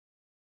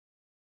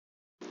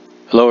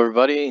Hello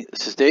everybody,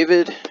 this is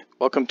David.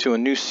 Welcome to a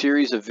new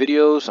series of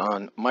videos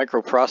on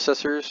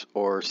microprocessors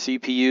or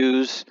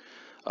CPUs,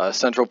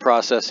 central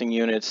processing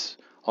units,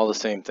 all the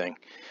same thing.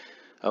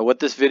 What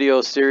this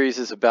video series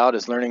is about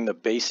is learning the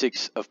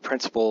basics of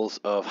principles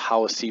of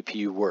how a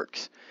CPU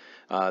works.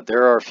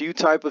 There are a few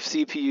types of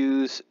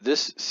CPUs.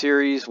 This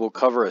series will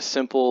cover a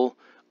simple,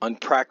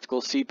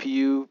 unpractical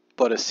CPU,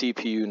 but a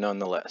CPU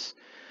nonetheless.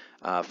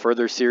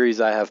 Further series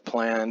I have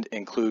planned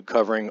include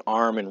covering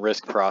ARM and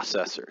RISC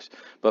processors.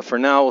 But for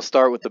now, we'll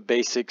start with the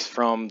basics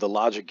from the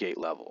logic gate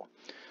level.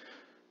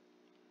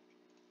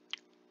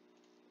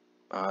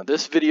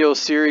 This video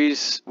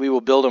series, we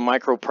will build a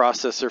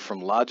microprocessor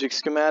from logic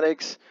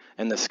schematics,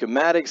 and the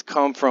schematics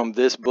come from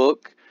this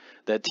book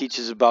that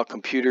teaches about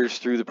computers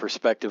through the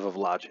perspective of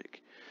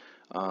logic.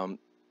 I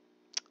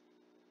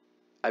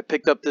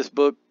picked up this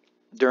book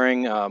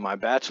during my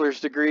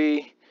bachelor's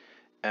degree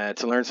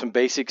to learn some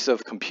basics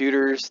of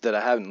computers that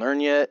I haven't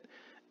learned yet,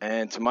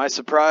 and to my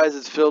surprise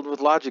it's filled with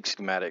logic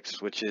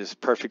schematics, which is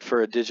perfect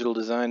for a digital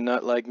design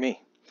nut like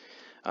me.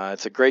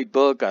 It's a great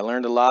book. I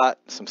learned a lot,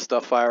 some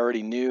stuff I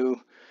already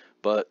knew,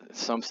 but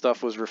some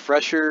stuff was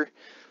refresher.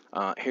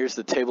 Here's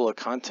the table of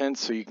contents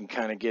so you can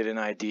kind of get an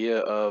idea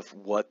of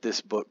what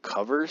this book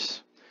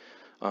covers.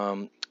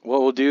 What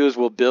we'll do is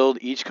we'll build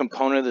each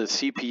component of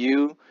the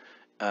CPU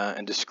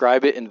and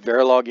describe it in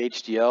Verilog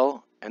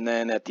HDL. And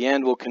then at the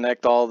end, we'll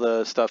connect all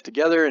the stuff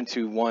together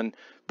into one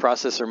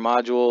processor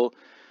module.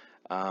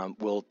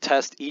 We'll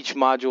test each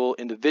module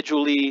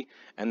individually,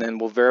 and then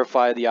we'll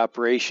verify the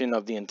operation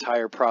of the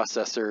entire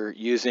processor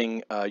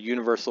using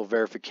universal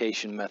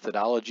verification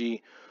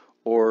methodology,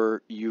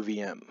 or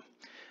UVM.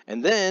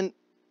 And then,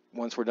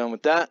 once we're done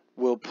with that,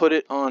 we'll put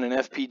it on an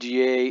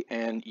FPGA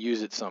and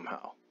use it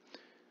somehow.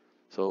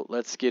 So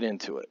let's get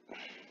into it.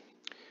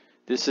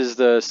 This is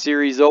the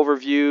series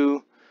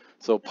overview.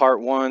 So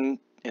part 1.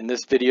 In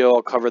this video,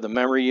 I'll cover the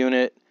memory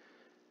unit.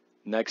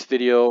 Next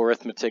video,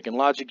 arithmetic and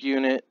logic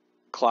unit,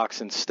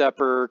 clocks and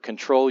stepper,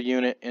 control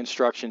unit,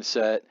 instruction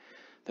set.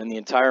 Then the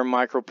entire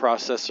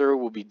microprocessor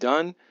will be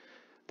done.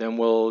 Then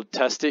we'll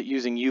test it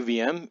using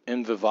UVM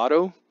in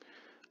Vivado.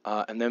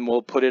 And then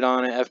we'll put it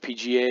on an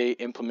FPGA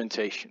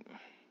implementation.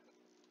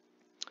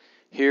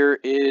 Here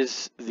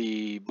is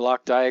the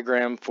block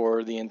diagram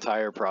for the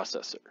entire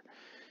processor.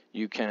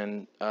 You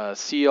can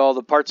see all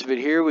the parts of it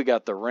here. We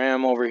got the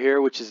RAM over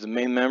here, which is the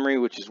main memory,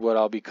 which is what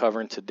I'll be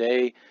covering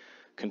today.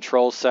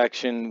 Control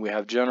section. We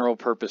have general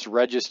purpose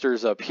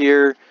registers up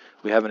here.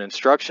 We have an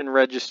instruction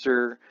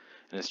register,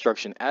 an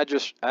instruction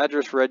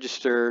address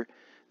register,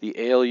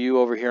 the ALU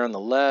over here on the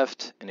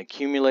left, an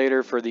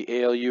accumulator for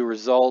the ALU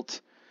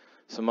result,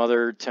 some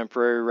other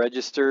temporary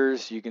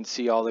registers. You can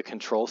see all the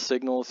control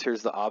signals.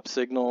 Here's the op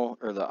signal,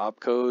 or the op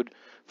code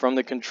from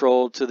the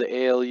control to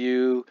the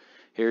ALU.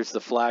 Here's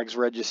the flags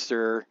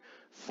register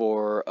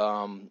for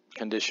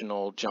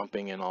conditional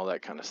jumping and all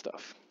that kind of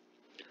stuff.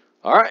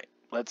 All right,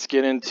 let's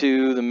get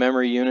into the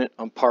memory unit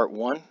on part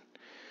 1.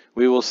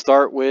 We will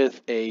start with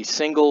a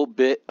single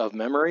bit of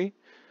memory.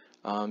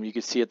 You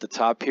can see at the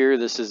top here,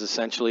 this is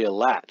essentially a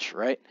latch,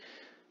 right?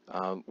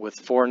 With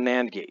 4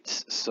 NAND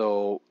gates.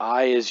 So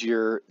I is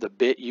the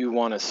bit you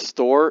want to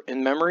store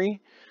in memory,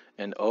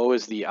 and O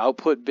is the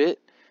output bit.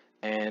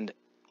 And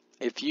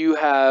if you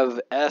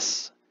have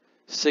S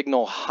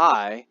signal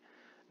high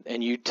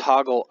and you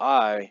toggle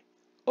I,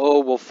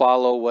 O will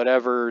follow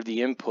whatever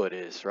the input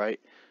is, right?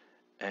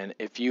 And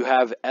if you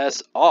have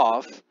S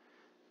off,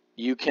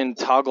 you can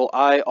toggle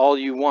I all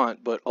you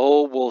want, but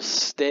O will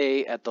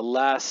stay at the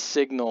last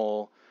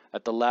signal,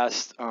 at the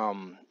last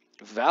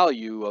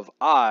value of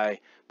I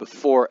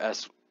before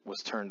S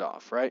was turned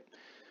off, right?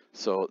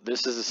 So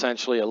this is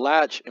essentially a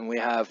latch, and we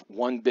have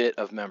 1 bit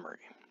of memory.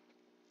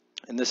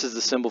 And this is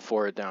the symbol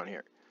for it down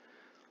here.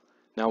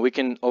 Now we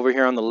can, over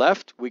here on the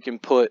left, we can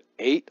put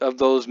 8 of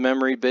those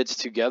memory bits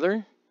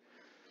together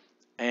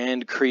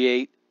and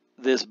create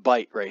this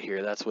byte right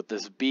here. That's what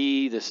this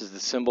B, this is the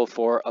symbol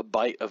for a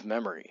byte of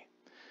memory.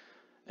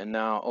 And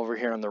now over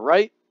here on the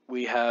right,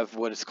 we have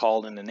what is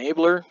called an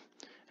enabler.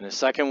 In a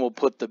second, we'll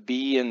put the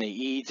B and the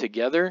E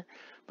together,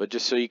 but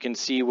just so you can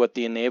see what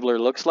the enabler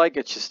looks like,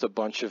 it's just a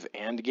bunch of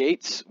AND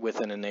gates with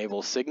an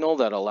enable signal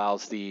that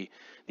allows the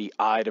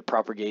I to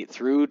propagate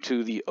through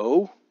to the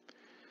O.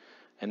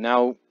 And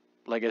now,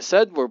 like I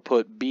said, we'll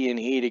put B and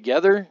E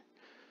together.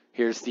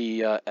 Here's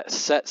the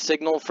set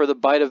signal for the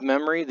byte of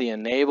memory, the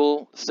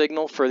enable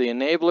signal for the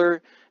enabler,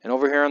 and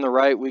over here on the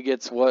right we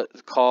get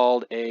what's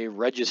called a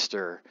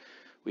register.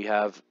 We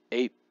have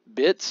 8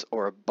 bits,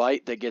 or a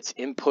byte, that gets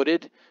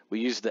inputted. We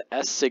use the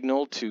S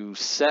signal to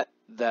set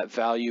that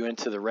value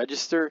into the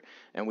register,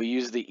 and we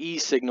use the E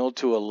signal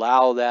to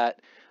allow that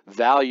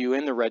value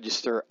in the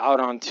register out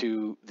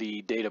onto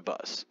the data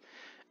bus.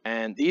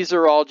 And these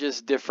are all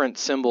just different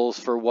symbols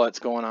for what's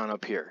going on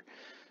up here.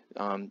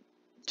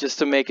 Just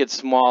to make it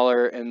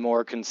smaller and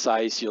more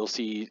concise, you'll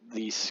see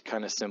these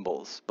kind of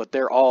symbols. But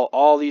they're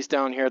all these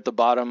down here at the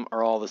bottom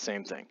are all the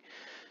same thing.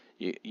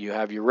 You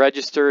have your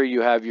register,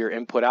 you have your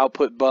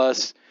input-output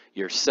bus,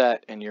 your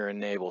set, and your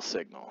enable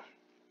signal.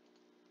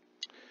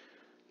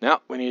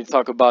 Now we need to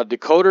talk about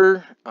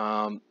decoder.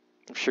 I'm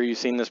sure you've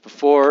seen this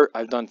before.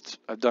 I've done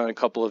a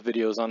couple of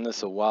videos on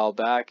this a while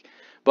back,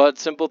 but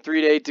simple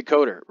 3 to 8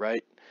 decoder,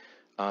 right?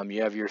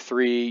 You have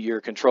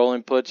your control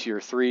inputs, your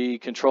 3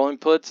 control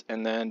inputs,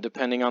 and then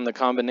depending on the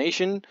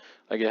combination,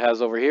 like it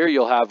has over here,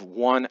 you'll have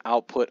 1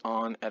 output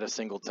on at a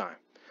single time.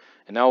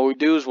 And now what we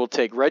do is we'll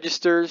take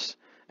registers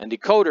and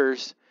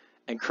decoders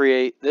and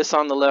create this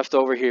on the left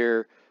over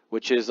here,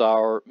 which is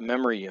our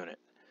memory unit.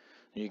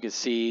 You can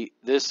see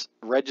this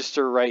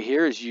register right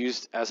here is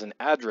used as an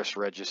address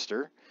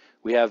register.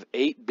 We have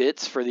 8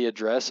 bits for the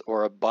address,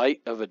 or a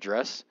byte of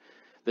address.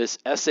 This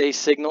SA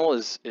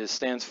signal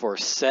stands for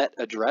set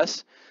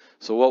address.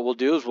 So what we'll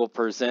do is we'll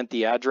present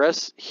the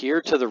address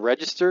here to the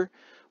register.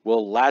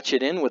 We'll latch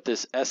it in with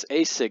this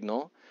SA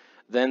signal.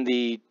 Then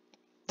the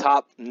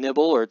top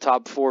nibble or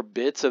top 4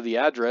 bits of the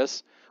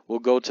address will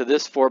go to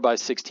this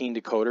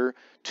 4x16 decoder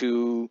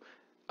to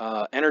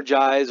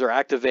energize or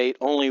activate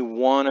only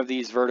one of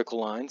these vertical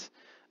lines.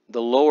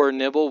 The lower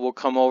nibble will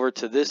come over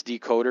to this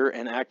decoder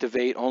and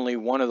activate only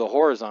one of the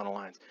horizontal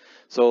lines.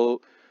 So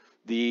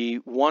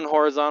the one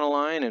horizontal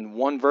line and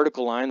one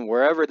vertical line,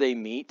 wherever they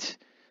meet,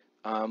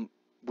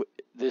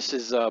 this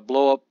is a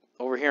blow up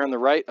over here on the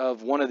right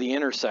of one of the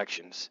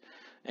intersections.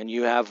 And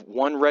you have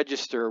 1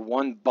 register,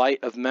 1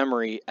 byte of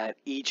memory at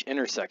each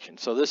intersection.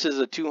 So this is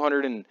a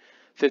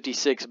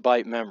 256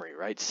 byte memory,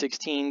 right?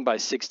 16 by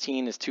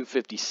 16 is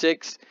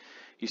 256.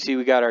 You see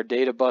we got our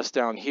data bus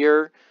down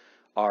here,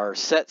 our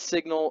set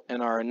signal,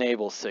 and our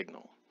enable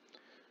signal.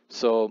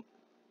 So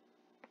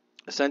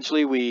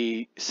essentially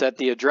we set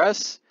the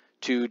address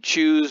to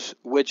choose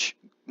which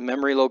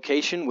memory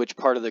location, which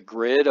part of the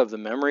grid of the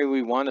memory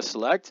we want to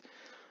select.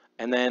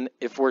 And then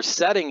if we're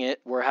setting it,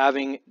 we're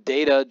having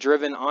data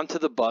driven onto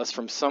the bus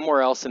from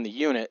somewhere else in the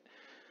unit,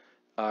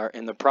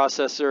 in the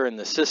processor, in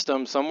the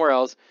system, somewhere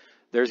else.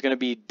 There's going to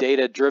be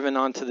data driven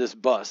onto this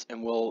bus,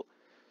 and we'll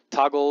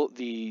toggle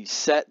the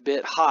set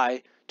bit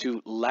high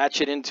to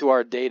latch it into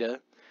our data.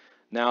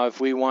 Now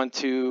if we want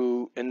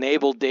to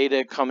enable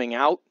data coming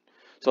out,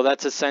 so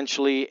that's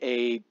essentially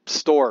a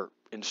store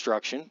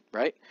instruction,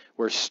 right?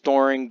 We're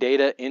storing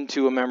data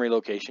into a memory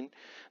location.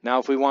 Now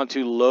if we want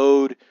to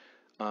load,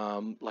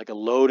 like a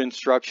load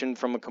instruction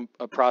from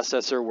a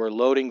processor, we're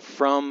loading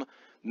from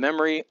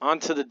memory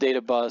onto the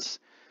data bus.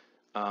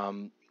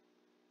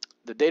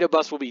 The data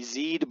bus will be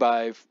Z'd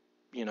by,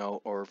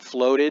 or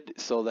floated,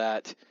 so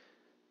that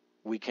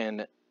we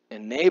can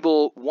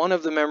enable one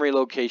of the memory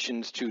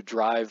locations to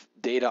drive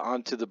data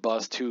onto the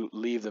bus to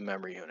leave the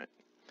memory unit.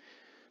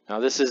 Now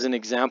this is an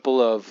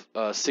example of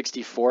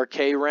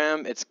 64K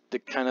RAM. It's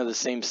kind of the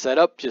same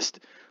setup, just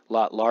a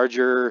lot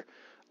larger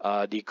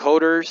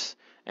decoders,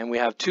 and we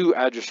have 2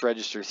 address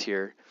registers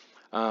here.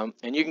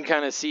 And you can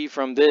kind of see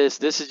from this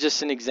is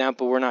just an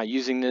example. We're not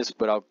using this,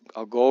 but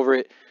I'll go over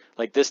it.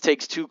 Like this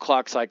takes 2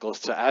 clock cycles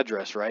to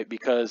address, right?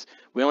 Because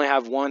we only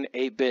have 1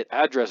 8-bit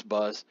address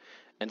bus.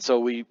 And so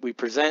we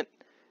present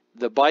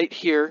the byte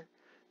here,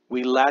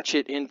 we latch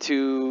it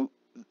into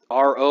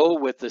RO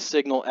with the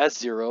signal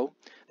S0.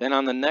 Then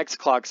on the next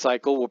clock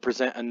cycle, we'll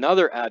present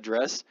another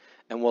address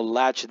and we'll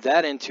latch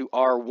that into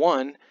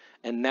R1.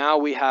 And now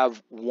we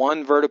have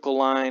 1 vertical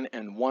line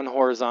and 1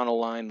 horizontal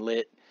line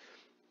lit.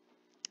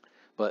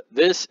 But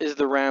this is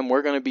the RAM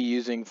we're going to be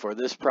using for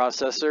this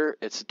processor.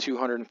 It's a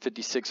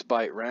 256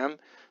 byte RAM.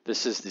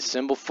 This is the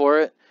symbol for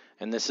it.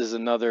 And this is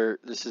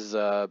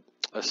a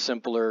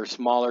simpler,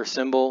 smaller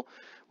symbol.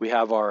 We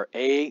have our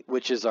A,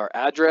 which is our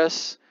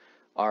address,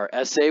 our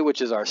SA,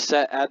 which is our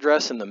set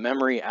address, and the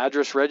memory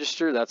address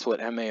register. That's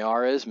what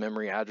MAR is,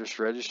 memory address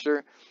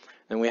register.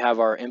 Then we have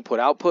our input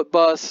output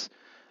bus,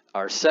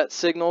 our set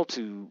signal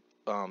to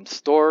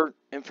store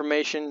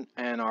information,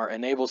 and our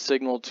enable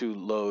signal to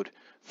load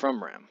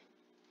from RAM.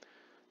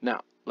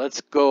 Now, let's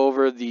go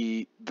over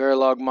the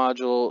Verilog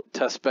module,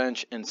 test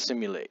bench, and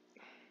simulate.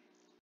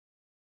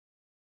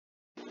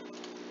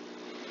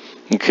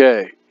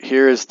 Okay,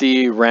 here is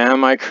the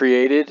RAM I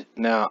created.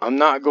 Now, I'm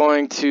not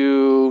going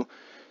to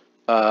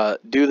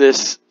do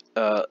this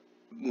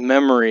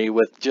memory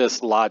with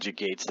just logic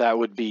gates. That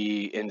would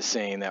be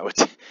insane. That would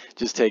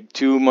just take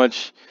too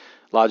much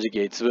logic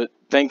gates. But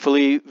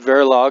thankfully,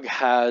 Verilog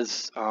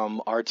has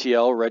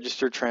RTL,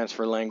 register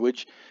transfer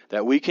language,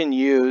 that we can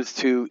use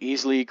to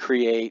easily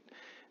create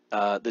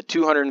the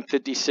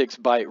 256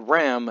 byte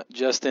RAM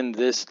just in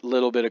this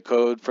little bit of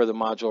code for the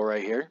module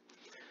right here.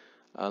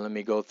 Let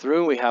me go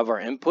through. We have our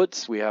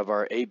inputs. We have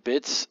our 8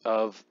 bits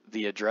of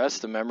the address,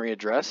 the memory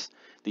address,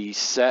 the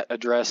set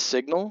address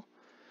signal,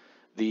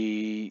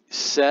 the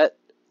set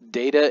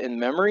data in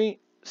memory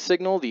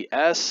signal, the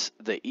S,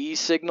 the E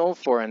signal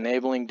for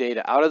enabling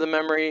data out of the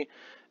memory,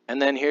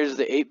 and then here's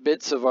the 8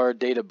 bits of our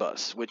data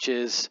bus, which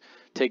is,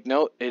 take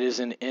note, it is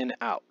an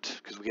in-out,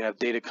 because we have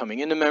data coming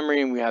into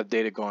memory and we have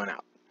data going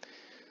out.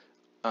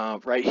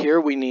 Right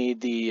here we need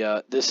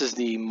the, this is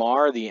the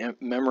MAR, the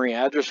memory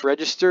address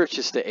register. It's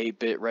just the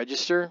 8-bit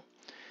register.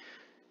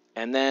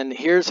 And then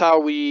here's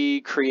how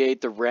we create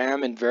the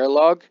RAM in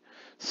Verilog.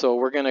 So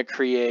we're going to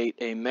create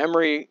a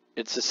memory.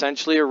 It's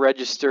essentially a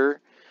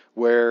register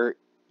where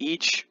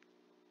Each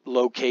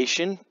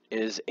location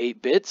is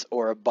 8 bits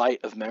or a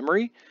byte of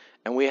memory,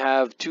 and we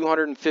have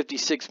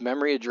 256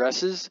 memory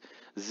addresses,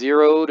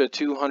 0 to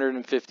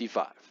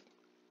 255.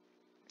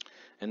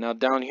 And now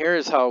down here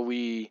is how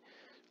we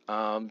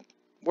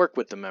work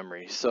with the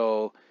memory.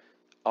 So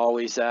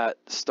always at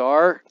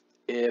star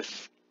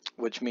if,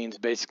 which means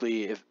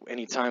basically if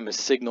anytime a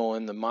signal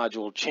in the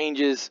module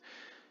changes,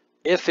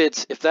 if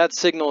that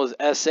signal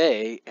is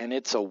SA and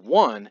it's a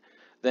 1,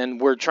 then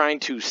we're trying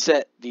to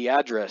set the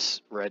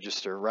address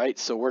register, right?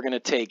 So we're going to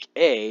take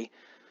A,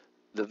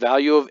 the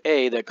value of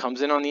A that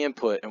comes in on the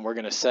input, and we're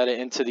going to set it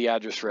into the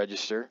address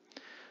register.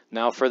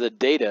 Now for the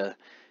data,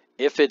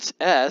 if it's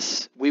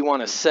S, we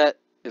want to set,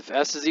 if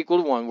S is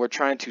equal to 1, we're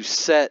trying to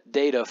set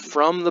data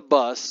from the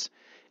bus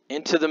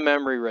into the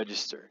memory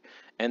register.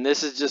 And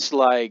this is just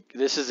like,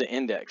 this is an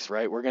index,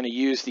 right? We're going to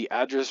use the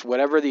address,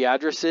 whatever the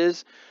address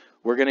is,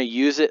 we're going to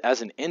use it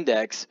as an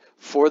index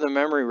for the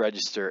memory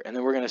register, and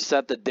then we're going to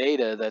set the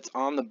data that's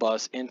on the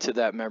bus into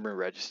that memory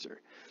register.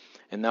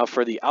 And now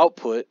for the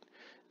output,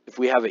 if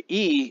we have an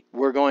E,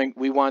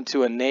 we want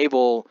to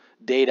enable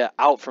data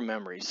out from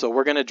memory. So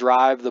we're going to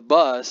drive the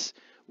bus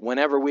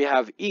whenever we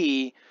have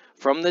E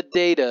from the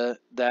data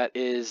that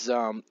is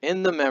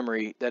in the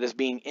memory that is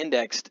being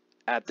indexed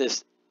at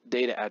this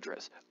data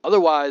address.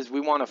 Otherwise, we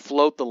want to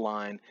float the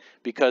line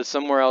because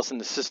somewhere else in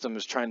the system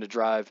is trying to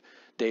drive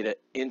data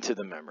into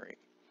the memory.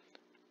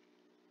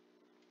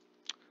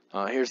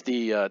 Here's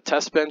the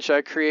test bench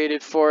I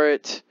created for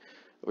it.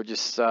 We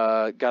just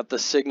got the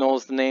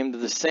signals named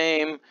the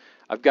same.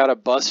 I've got a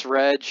bus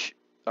reg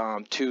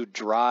to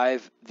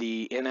drive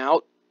the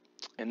in-out.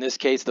 In this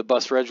case, the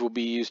bus reg will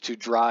be used to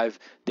drive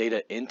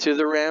data into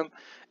the RAM,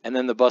 and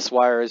then the bus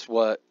wire is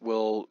what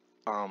will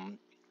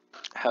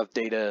have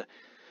data.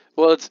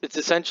 Well, it's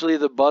essentially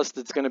the bus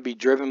that's going to be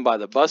driven by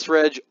the bus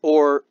reg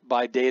or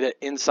by data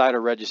inside a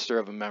register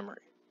of a memory.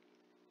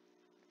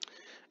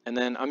 And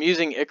then I'm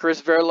using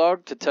Icarus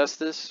Verilog to test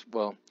this.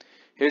 Well,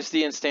 here's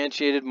the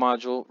instantiated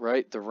module,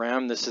 right? The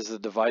RAM, this is the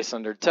device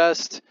under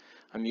test.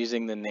 I'm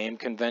using the name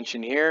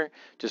convention here,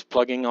 just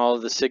plugging all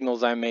of the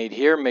signals I made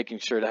here, making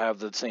sure to have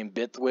the same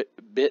bit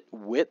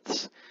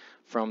widths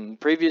from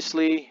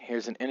previously.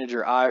 Here's an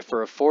integer I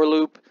for a for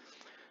loop.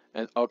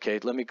 And okay,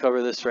 let me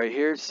cover this right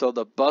here. So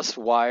the bus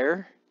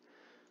wire,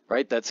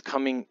 right, that's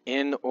coming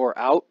in or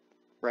out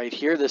right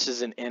here. This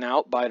is an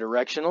in-out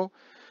bidirectional.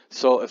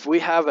 So if we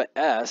have a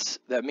S,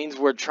 that means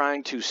we're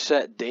trying to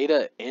set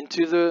data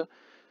into the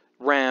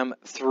RAM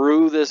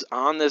through this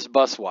on this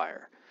bus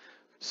wire.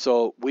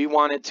 So we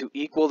want it to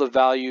equal the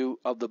value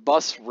of the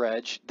bus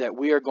reg that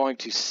we are going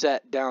to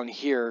set down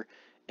here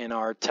in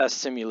our test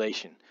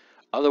simulation.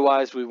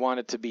 Otherwise, we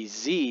want it to be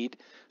Z'd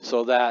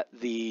so that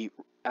the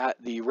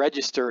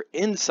register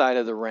inside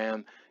of the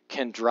RAM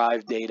can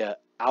drive data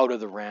out of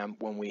the RAM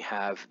when we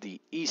have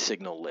the E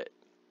signal lit.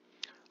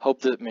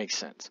 Hope that makes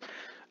sense.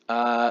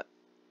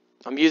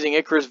 I'm using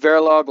Icarus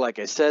Verilog, like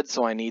I said,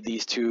 so I need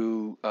these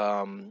two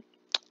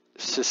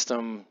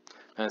system,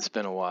 and it's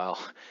been a while,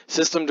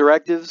 system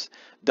directives,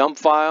 dump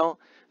file.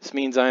 This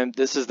means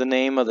this is the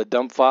name of the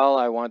dump file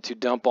I want to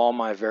dump all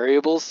my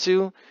variables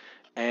to,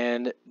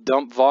 and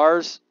dump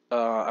vars.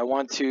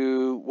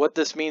 What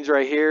this means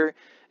right here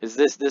is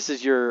this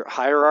is your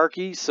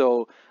hierarchy.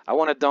 So I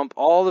want to dump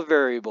all the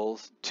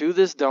variables to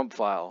this dump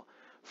file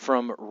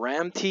from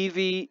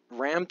RAM-TB,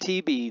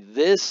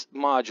 this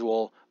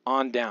module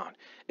on down.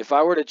 If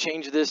I were to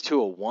change this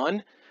to a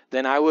 1,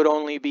 then I would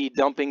only be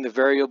dumping the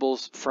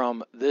variables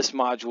from this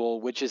module,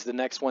 which is the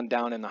next one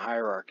down in the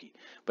hierarchy.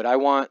 But I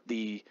want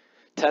the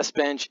test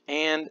bench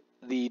and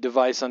the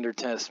device under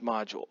test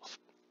modules.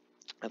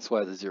 That's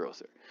why the 0's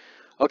there.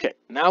 Okay,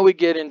 now we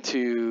get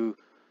into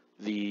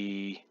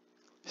the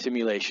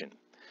simulation.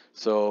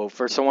 So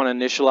first I want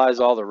to initialize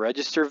all the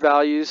register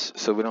values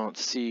so we don't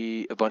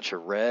see a bunch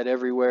of red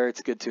everywhere.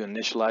 It's good to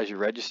initialize your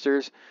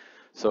registers.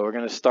 So we're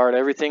going to start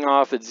everything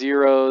off at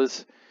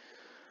 0s.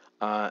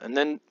 And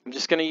then I'm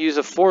just going to use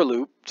a for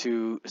loop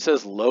to, it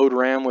says load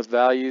RAM with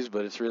values,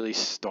 but it's really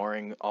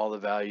storing all the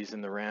values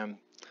in the RAM.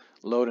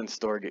 Load and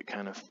store get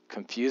kind of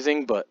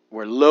confusing, but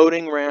we're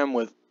loading RAM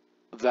with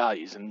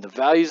values. And the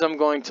values I'm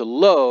going to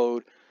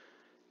load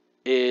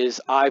is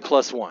I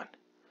plus 1.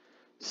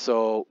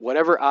 So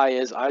whatever I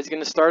is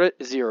going to start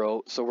at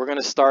 0. So we're going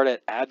to start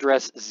at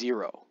address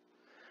 0.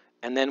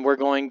 And then we're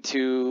going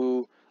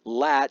to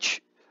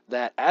latch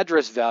that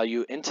address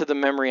value into the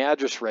memory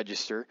address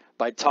register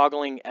by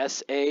toggling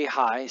SA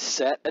high,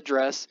 set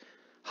address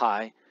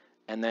high,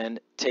 and then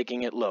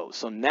taking it low.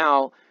 So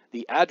now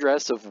the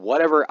address of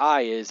whatever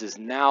I is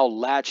now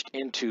latched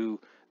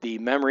into the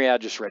memory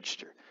address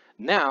register.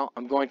 Now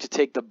I'm going to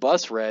take the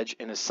bus reg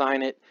and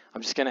assign it.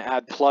 I'm just going to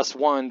add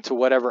 +1 to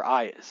whatever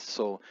I is.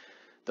 So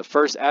the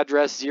first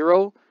address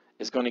 0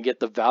 is going to get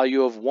the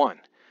value of 1.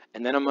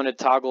 And then I'm going to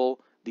toggle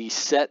the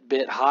set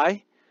bit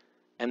high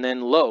and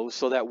then low,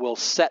 so that we'll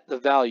set the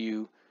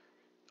value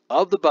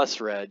of the bus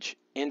reg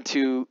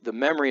into the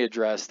memory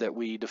address that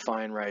we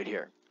define right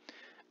here.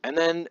 And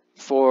then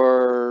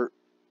for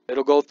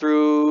it'll go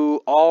through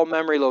all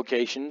memory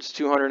locations,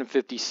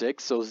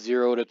 256, so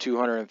 0 to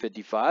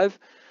 255.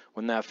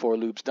 When that for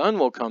loop's done,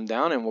 we'll come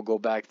down and we'll go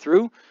back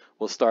through.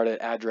 We'll start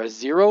at address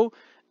 0,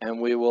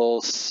 and we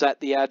will set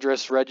the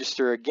address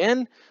register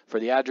again for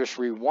the address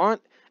we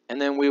want,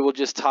 and then we will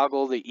just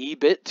toggle the E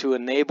bit to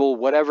enable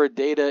whatever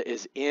data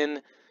is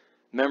in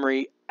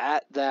memory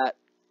at that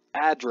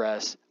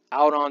address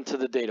out onto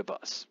the data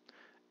bus,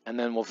 and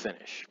then we'll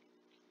finish.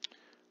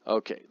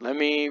 Okay, let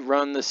me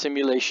run the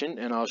simulation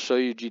and I'll show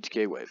you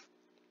GTKWave.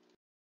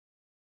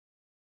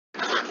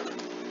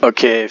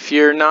 Okay, if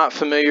you're not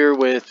familiar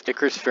with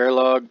Icarus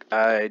Verilog,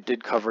 I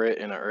did cover it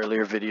in an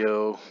earlier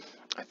video.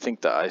 I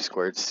think the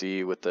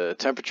I2C with the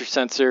temperature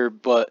sensor,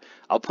 but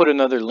I'll put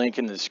another link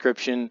in the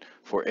description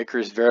for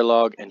Icarus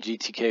Verilog and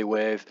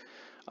GTKWave.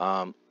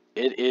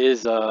 It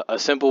is a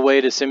simple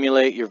way to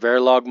simulate your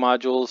Verilog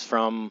modules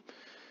from,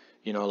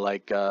 you know,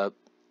 like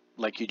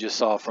you just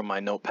saw from my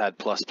Notepad++,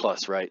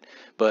 right?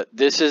 But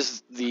this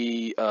is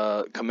the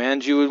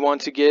command you would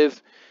want to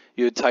give.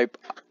 You would type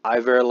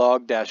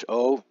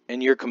iverilog-o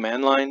in your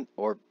command line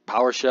or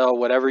PowerShell,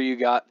 whatever you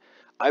got.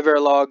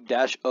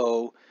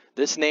 iverilog-o.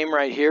 This name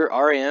right here,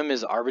 RAM,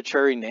 is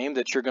arbitrary name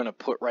that you're going to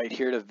put right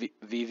here to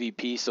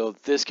VVP. So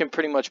this can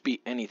pretty much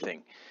be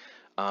anything.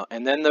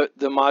 And then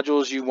the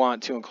modules you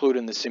want to include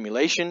in the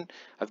simulation.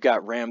 I've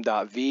got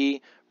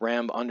ram.v,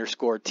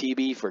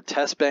 ram_tb for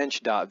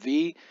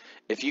testbench.v.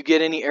 If you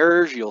get any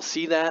errors, you'll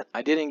see that.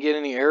 I didn't get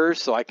any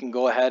errors, so I can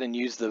go ahead and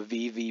use the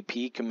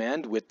VVP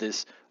command with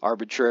this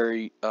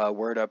arbitrary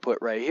word I put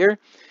right here.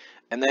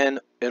 And then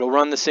it'll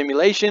run the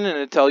simulation and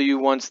it'll tell you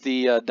once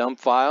the dump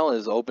file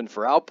is open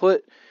for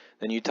output.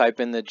 Then you type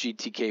in the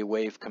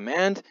GTKWave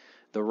command,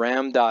 the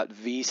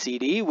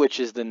ram.vcd, which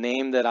is the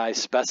name that I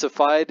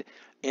specified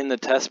in the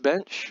test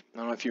bench. I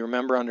don't know if you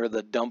remember, under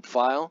the dump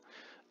file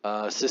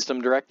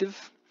system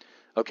directive.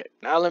 Okay,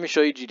 now let me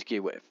show you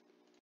GTKWave.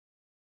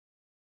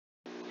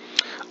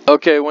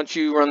 Okay, once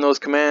you run those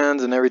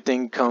commands and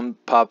everything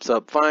pops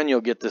up fine,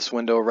 you'll get this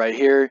window right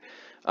here.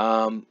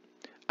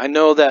 I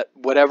know that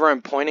whatever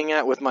I'm pointing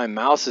at with my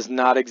mouse is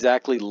not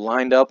exactly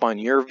lined up on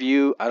your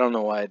view. I don't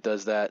know why it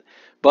does that,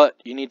 but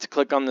you need to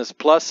click on this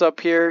plus up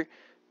here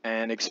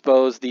and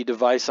expose the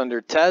device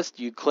under test.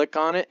 You click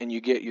on it and you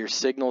get your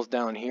signals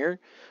down here.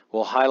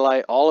 We'll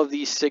highlight all of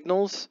these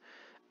signals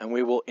and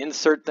we will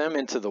insert them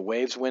into the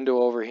waves window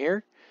over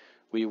here.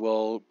 We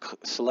will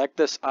select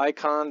this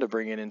icon to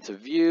bring it into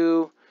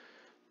view.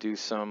 Do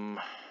some,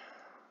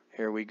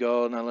 here we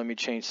go. Now let me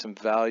change some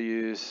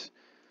values.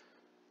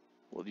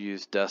 We'll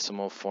use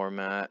decimal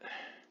format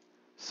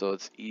so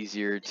it's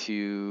easier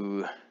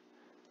to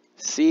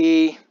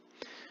see.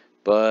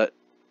 But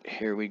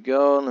here we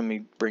go. Let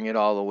me bring it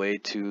all the way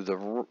to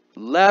the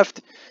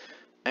left.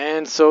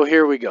 And so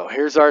here we go.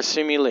 Here's our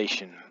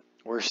simulation.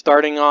 We're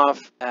starting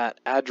off at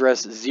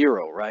address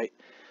 0, right?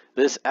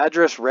 This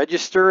address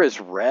register is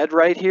red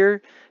right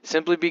here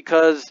simply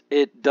because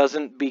it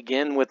doesn't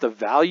begin with a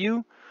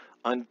value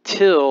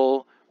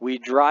until we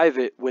drive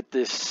it with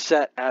this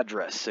set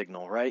address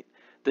signal, right?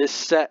 This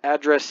set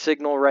address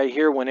signal right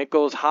here, when it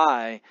goes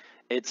high,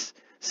 it's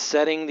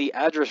setting the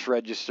address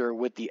register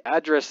with the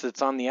address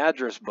that's on the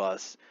address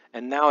bus,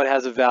 and now it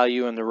has a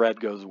value and the red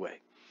goes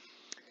away.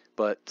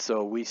 But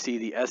so we see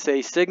the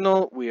SA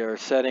signal, we are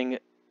setting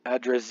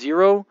address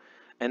 0,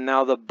 and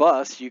now the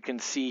bus, you can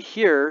see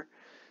here,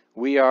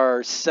 we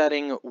are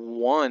setting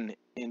 1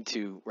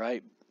 into,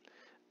 right?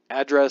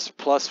 Address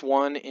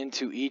 +1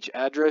 into each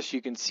address.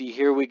 You can see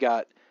here we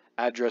got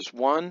address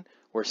 1,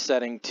 we're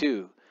setting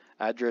 2.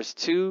 Address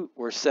 2,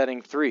 we're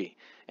setting 3.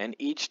 And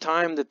each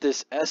time that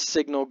this S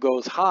signal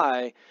goes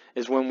high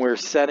is when we're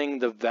setting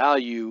the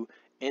value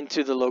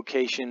into the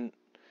location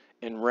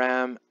in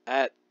RAM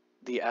at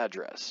the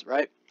address,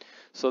 right?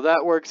 So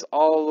that works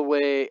all the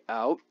way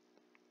out.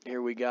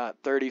 Here we got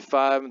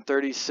 35 and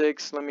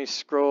 36. Let me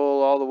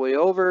scroll all the way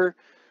over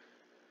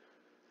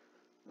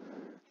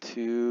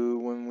to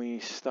when we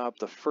stop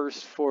the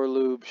first for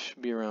loop.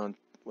 Should be around,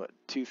 what,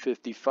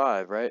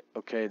 255, right?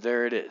 Okay,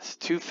 there it is,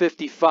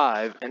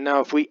 255. And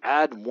now if we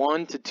add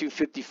 1 to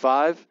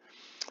 255,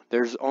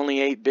 there's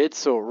only 8 bits,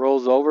 so it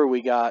rolls over.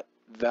 We got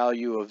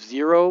value of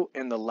 0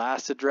 in the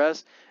last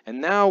address.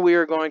 And now we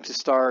are going to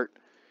start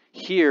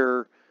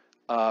here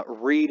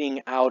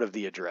reading out of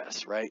the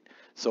address, right?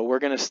 So we're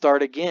going to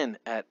start again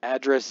at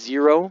address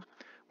 0.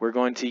 We're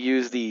going to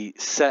use the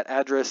set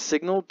address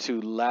signal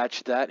to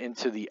latch that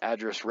into the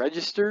address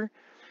register.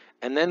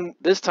 And then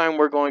this time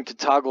we're going to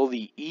toggle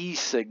the E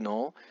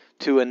signal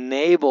to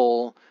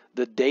enable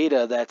the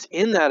data that's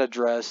in that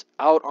address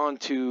out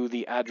onto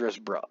the address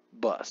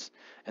bus.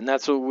 And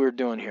that's what we're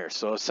doing here.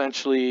 So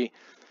essentially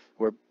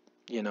we're,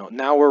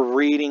 now we're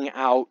reading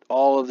out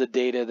all of the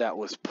data that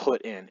was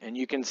put in. And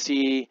you can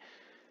see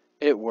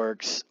it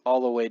works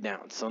all the way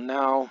down. So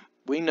now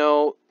we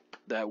know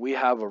that we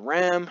have a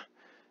RAM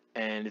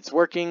and it's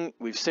working.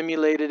 We've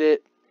simulated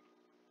it.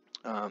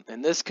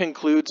 And this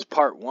concludes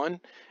part 1.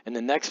 In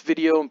the next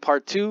video, in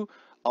part 2,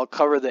 I'll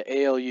cover the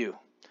ALU.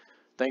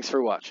 Thanks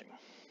for watching.